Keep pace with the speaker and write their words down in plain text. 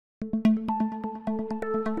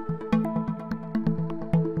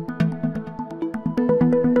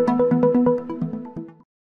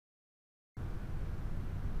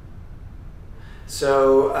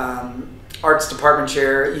So Arts Department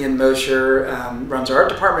Chair Ian Mosher runs our art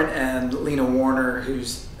department, and Lena Warner,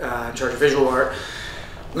 who's in charge of visual art.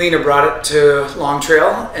 Lena brought it to Long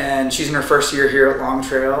Trail, and she's in her first year here at Long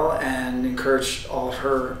Trail, and encouraged all of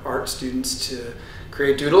her art students to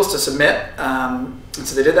create doodles to submit. And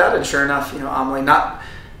so they did that, and sure enough, Amelie,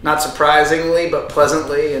 not surprisingly, but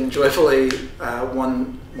pleasantly and joyfully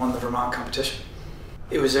won the Vermont competition.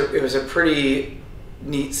 It was a pretty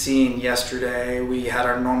neat scene yesterday. We had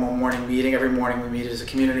our normal morning meeting. Every morning we meet as a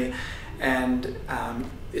community, and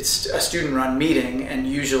it's a student-run meeting, and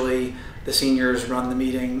usually the seniors run the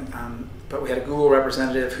meeting, but we had a Google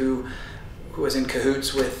representative who was in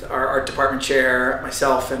cahoots with our art department chair,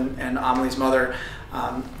 myself, and Amelie's mother,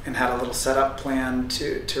 and had a little setup plan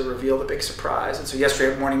to reveal the big surprise. And so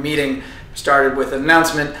yesterday at morning meeting, we started with an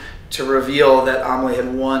announcement to reveal that Amelie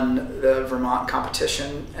had won the Vermont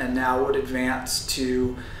competition and now would advance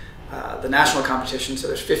to the national competition. So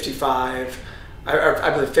there's 55, I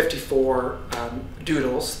believe 54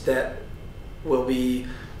 doodles that will be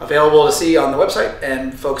available to see on the website,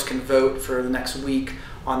 and folks can vote for the next week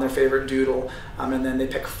on their favorite doodle, and then they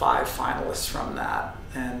pick 5 finalists from that.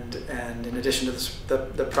 And in addition to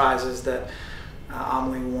the prizes that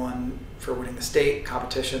Amelie won for winning the state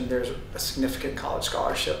competition, there's a significant college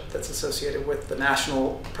scholarship that's associated with the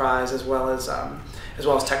national prize, as well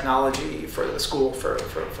as technology for the school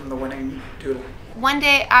from the winning doodle. One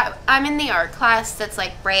day I'm in the art class that's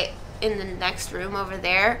like right in the next room over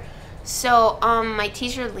there. So my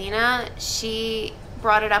teacher Lena, she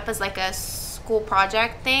brought it up as like a school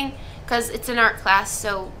project thing, because it's an art class,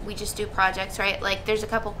 so we just do projects, right? Like there's a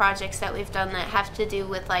couple projects that we've done that have to do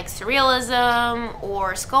with like surrealism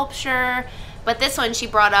or sculpture, but this one she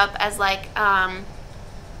brought up as like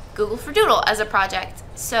Google for Doodle as a project.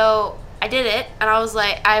 So I did it, and I was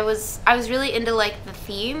like, I was really into like the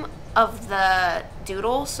theme of the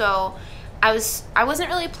doodle, so I wasn't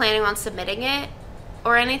really planning on submitting it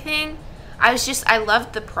or anything. I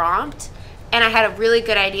loved the prompt, and I had a really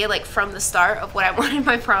good idea like from the start of what I wanted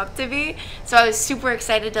my prompt to be. So I was super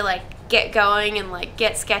excited to like get going and like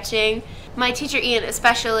get sketching. My teacher Ian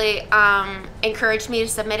especially encouraged me to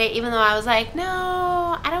submit it, even though I was like, no,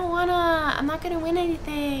 I don't wanna, I'm not gonna win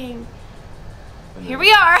anything. Here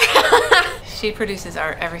we are. She produces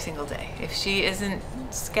art every single day. If she isn't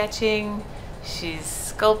sketching, she's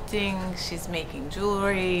sculpting, she's making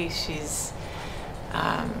jewelry, she's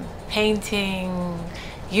painting,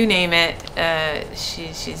 you name it. Yeah,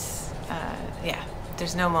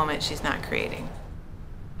 there's no moment she's not creating.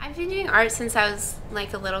 I've been doing art since I was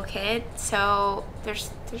like a little kid, so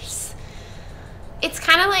it's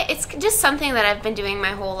kind of like, it's just something that I've been doing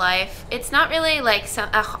my whole life. It's not really like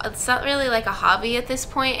it's not really like a hobby at this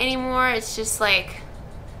point anymore. It's just like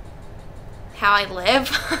how I live,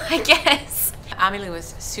 I guess. Amelie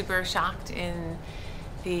was super shocked in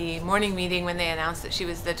the morning meeting when they announced that she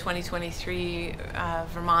was the 2023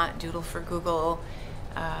 Vermont Doodle for Google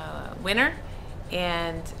winner,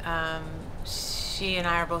 and she and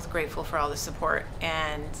I are both grateful for all the support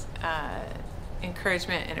and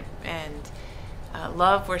encouragement and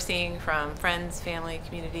love we're seeing from friends, family,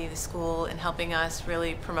 community, the school, and helping us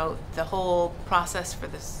really promote the whole process for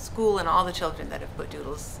the school and all the children that have put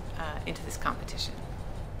doodles into this competition.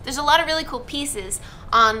 There's a lot of really cool pieces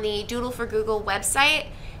on the Doodle for Google website,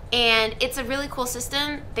 and it's a really cool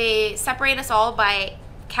system. They separate us all by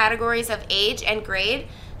categories of age and grade.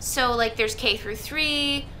 So like there's K through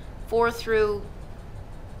 3, 4 through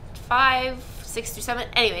 5, 6 through 7.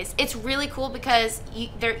 Anyways, it's really cool because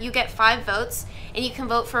you get 5 votes, and you can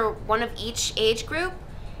vote for one of each age group.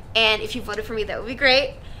 And if you voted for me, that would be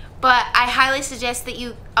great. But I highly suggest that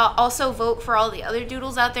you also vote for all the other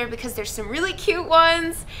doodles out there, because there's some really cute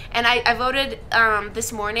ones. And I voted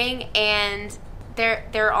this morning, and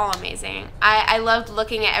they're all amazing. I loved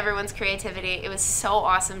looking at everyone's creativity. It was so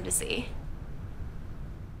awesome to see.